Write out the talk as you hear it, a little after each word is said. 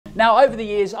Now, over the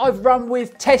years, I've run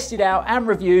with, tested out and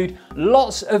reviewed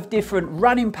lots of different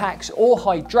running packs or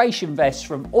hydration vests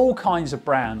from all kinds of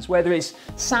brands, whether it's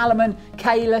Salomon,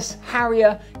 Kalis,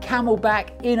 Harrier, Camelback,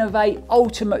 Innovate,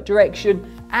 Ultimate Direction,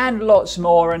 and lots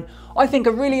more. And I think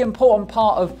a really important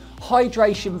part of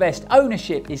hydration vest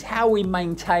ownership is how we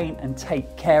maintain and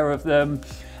take care of them.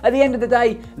 At the end of the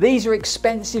day, these are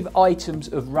expensive items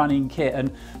of running kit,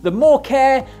 and the more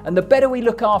care and the better we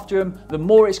look after them, the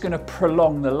more it's going to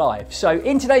prolong the life. So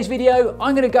in today's video,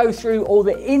 I'm going to go through all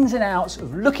the ins and outs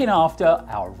of looking after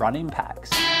our running packs.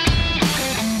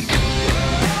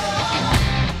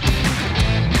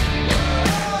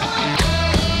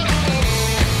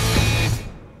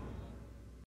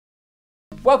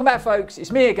 Welcome back, folks.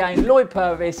 It's me again, Lloyd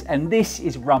Purvis, and this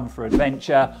is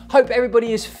Run4Adventure. Hope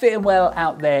everybody is fit and well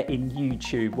out there in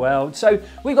YouTube world. So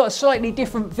we've got a slightly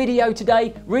different video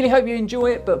today. Really hope you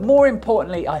enjoy it, but more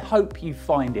importantly, I hope you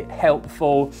find it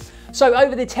helpful. So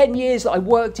over the 10 years that I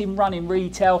worked in running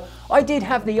retail, I did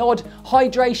have the odd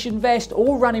hydration vest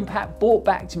or running pack brought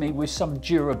back to me with some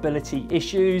durability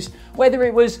issues, whether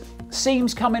it was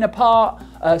seams coming apart,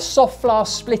 soft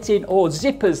flask splitting, or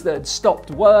zippers that had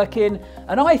stopped working.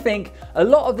 And I think a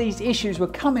lot of these issues were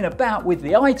coming about with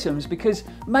the items because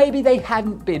maybe they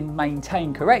hadn't been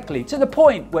maintained correctly to the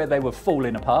point where they were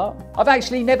falling apart. I've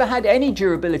actually never had any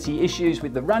durability issues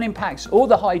with the running packs or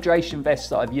the hydration vests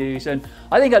that I've used, and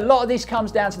I think a lot of this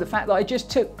comes down to the fact that I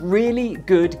just took really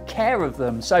good care of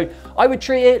them. So I would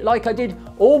treat it like I did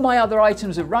all my other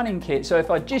items of running kit. So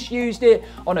if I just used it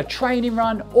on a training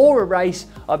run or a race,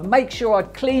 I'd make sure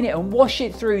I'd clean it and wash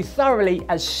it through thoroughly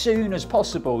as soon as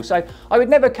possible. So I would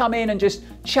never come in and just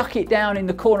chuck it down in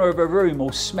the corner of a room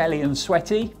all smelly and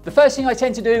sweaty. The first thing I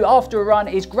tend to do after a run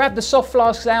is grab the soft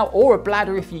flasks out, or a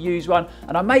bladder if you use one,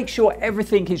 and I make sure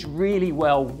everything is really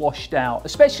well washed out,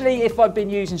 especially if I've been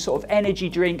using sort of energy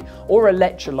drink or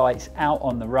electrolytes out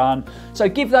on the run. So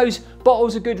give those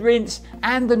bottles a good rinse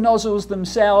and the nozzles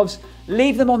themselves.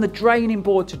 Leave them on the draining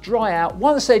board to dry out.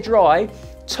 Once they're dry,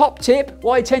 top tip,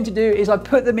 what I tend to do is I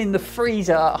put them in the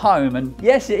freezer at home. And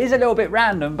yes, it is a little bit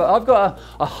random, but I've got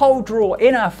a whole drawer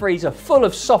in our freezer full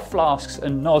of soft flasks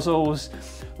and nozzles.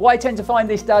 What I tend to find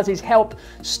this does is help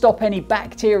stop any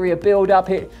bacteria build up.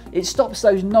 It stops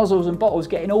those nozzles and bottles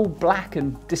getting all black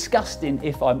and disgusting,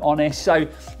 if I'm honest. So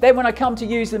then when I come to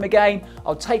use them again,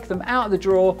 I'll take them out of the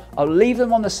drawer, I'll leave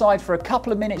them on the side for a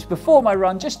couple of minutes before my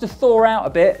run just to thaw out a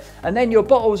bit, and then your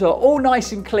bottles are all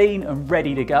nice and clean and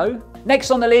ready to go.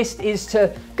 Next on the list is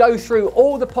to go through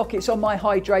all the pockets on my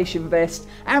hydration vest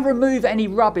and remove any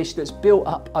rubbish that's built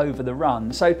up over the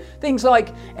run. So things like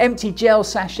empty gel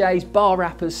sachets, bar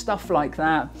wrappers, stuff like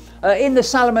that. In the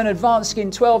Salomon Advanced Skin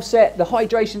 12 set, the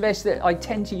hydration vest that I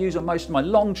tend to use on most of my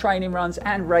long training runs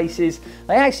and races,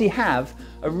 they actually have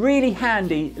a really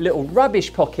handy little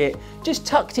rubbish pocket just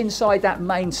tucked inside that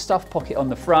main stuff pocket on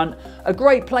the front. A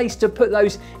great place to put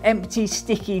those empty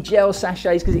sticky gel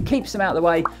sachets because it keeps them out of the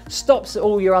way, stops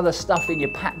all your other stuff in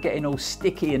your pack getting all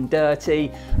sticky and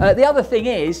dirty. The other thing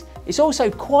is, it's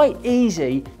also quite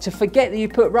easy to forget that you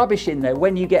put rubbish in there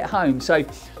when you get home. So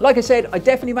like I said, I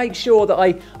definitely make sure that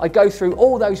I go through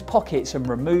all those pockets and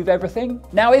remove everything.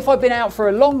 Now, if I've been out for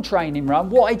a long training run,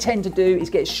 what I tend to do is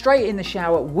get straight in the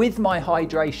shower with my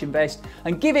hydration vest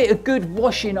and give it a good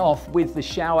washing off with the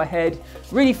shower head,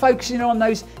 really focusing on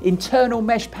those internal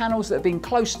mesh panels that have been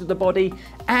close to the body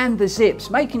and the zips,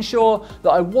 making sure that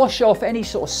I wash off any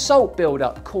sort of salt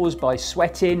buildup caused by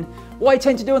sweating. What I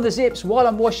tend to do on the zips while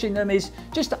I'm washing them is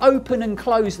just open and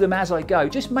close them as I go,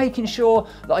 just making sure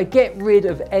that I get rid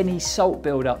of any salt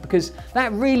buildup because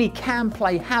that really can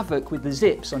play havoc with the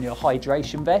zips on your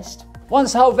hydration vest.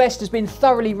 Once the whole vest has been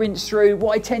thoroughly rinsed through,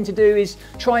 what I tend to do is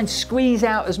try and squeeze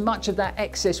out as much of that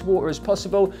excess water as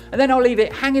possible, and then I'll leave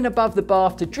it hanging above the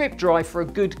bath to drip dry for a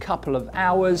good couple of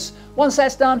hours. Once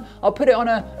that's done, I'll put it on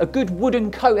a good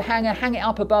wooden coat hanger, hang it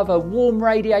up above a warm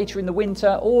radiator in the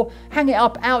winter, or hang it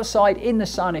up outside in the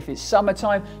sun if it's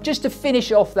summertime, just to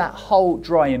finish off that whole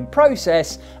drying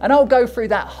process. And I'll go through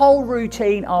that whole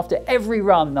routine after every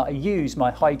run that I use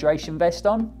my hydration vest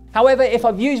on. However, if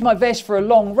I've used my vest for a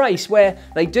long race where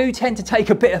they do tend to take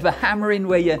a bit of a hammering,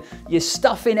 where you're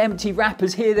stuffing empty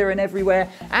wrappers here, there and everywhere,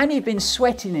 and you've been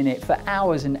sweating in it for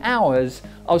hours and hours,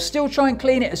 I'll still try and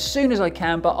clean it as soon as I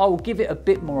can, but I'll give it a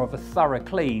bit more of a thorough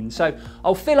clean. So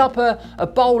I'll fill up a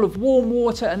bowl of warm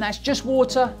water, and that's just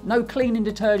water, no cleaning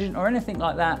detergent or anything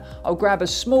like that. I'll grab a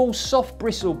small soft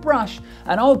bristle brush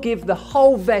and I'll give the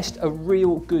whole vest a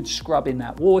real good scrub in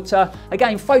that water.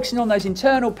 Again, focusing on those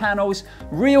internal panels,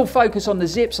 real focus on the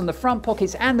zips on the front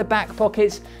pockets and the back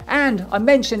pockets. And I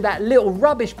mentioned that little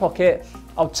rubbish pocket,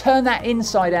 I'll turn that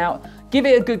inside out, give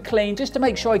it a good clean just to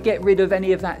make sure I get rid of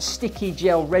any of that sticky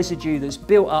gel residue that's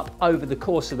built up over the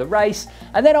course of the race.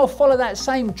 And then I'll follow that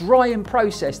same drying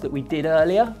process that we did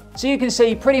earlier. So you can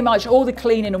see pretty much all the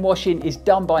cleaning and washing is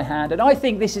done by hand, and I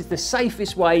think this is the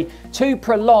safest way to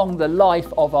prolong the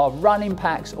life of our running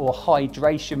packs or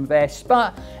hydration vests.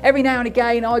 But every now and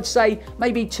again, I'd say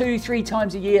maybe 2-3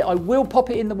 times a year, I will pop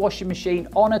it in the washing machine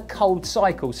on a cold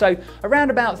cycle. So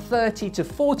around about 30 to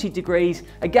 40 degrees.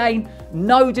 Again,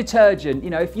 no detergent.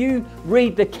 You know, if you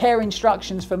read the care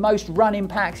instructions for most running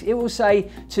packs, it will say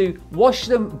to wash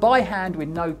them by hand with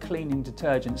no cleaning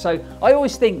detergent. So I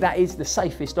always think that is the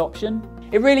safest option.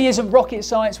 It really isn't rocket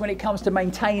science when it comes to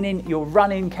maintaining your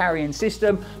running carrying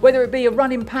system, whether it be a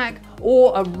running pack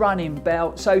or a running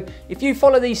belt. So if you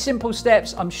follow these simple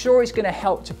steps, I'm sure it's going to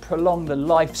help to prolong the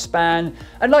lifespan.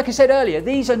 And like I said earlier,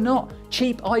 these are not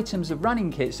cheap items of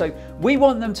running kits, so we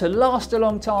want them to last a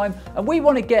long time, and we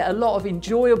want to get a lot of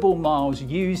enjoyable miles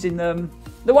using them.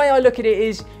 The way I look at it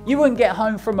is, you wouldn't get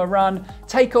home from a run,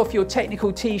 take off your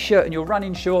technical t-shirt and your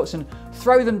running shorts and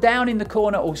throw them down in the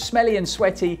corner all smelly and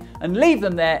sweaty and leave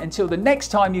them there until the next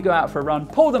time you go out for a run,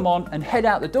 pull them on and head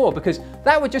out the door, because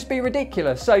that would just be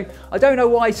ridiculous. So I don't know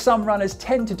why some runners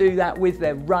tend to do that with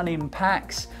their running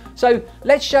packs. So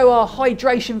let's show our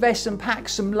hydration vests and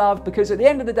packs some love, because at the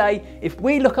end of the day, if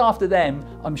we look after them,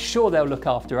 I'm sure they'll look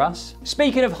after us.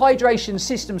 Speaking of hydration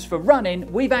systems for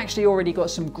running, we've actually already got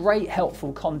some great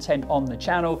helpful content on the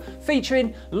channel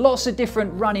featuring lots of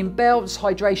different running belts,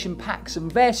 hydration packs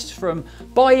and vests, from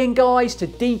buy-in guides to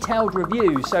detailed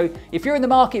reviews. So if you're in the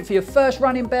market for your first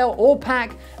running belt or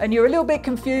pack and you're a little bit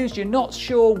confused, you're not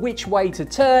sure which way to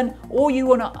turn, or you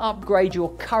want to upgrade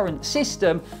your current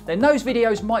system, then those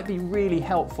videos might be really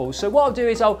helpful. So what I'll do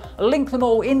is I'll link them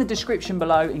all in the description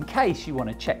below in case you want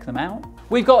to check them out.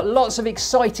 We've got lots of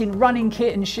exciting running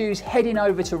kit and shoes heading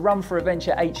over to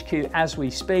Run4Adventure HQ as we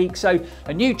speak. So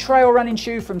a new trail running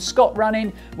shoe from Scott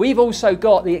Running. We've also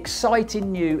got the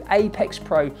exciting new Apex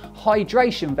Pro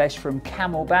hydration vest from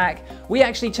Camelback. We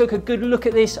actually took a good look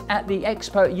at this at the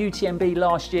Expo at UTMB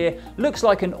last year. Looks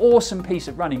like an awesome piece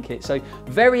of running kit. So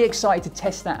very excited to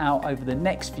test that out over the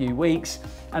next few weeks.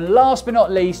 And last but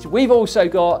not least, we've also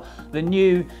got the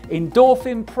new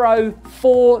Endorphin Pro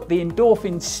 4, the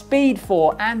Endorphin Speed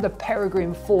 4 and the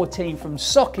Peregrine 14 from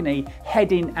Saucony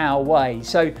heading our way.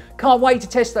 So can't wait to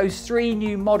test those 3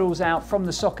 new models out from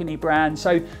the Saucony brand.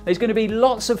 So there's going to be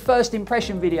lots of first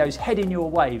impression videos heading your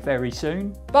way very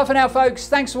soon. But for now folks,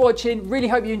 thanks for watching. Really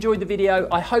hope you enjoyed the video.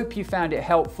 I hope you found it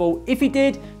helpful. If you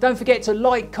did, don't forget to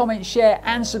like, comment, share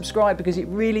and subscribe, because it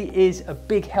really is a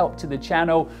big help to the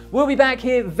channel. We'll be back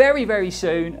here very, very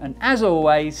soon, and as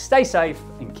always, stay safe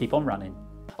and keep on running.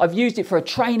 I've used it for a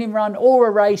training run or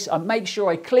a race. I make sure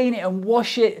I clean it and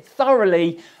wash it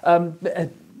thoroughly. Now,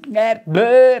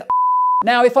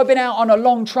 if I've been out on a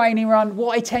long training run,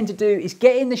 what I tend to do is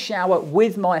get in the shower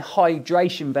with my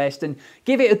hydration vest and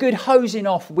give it a good hosing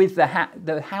off with the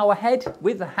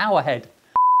Howerhead.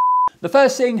 The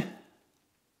first thing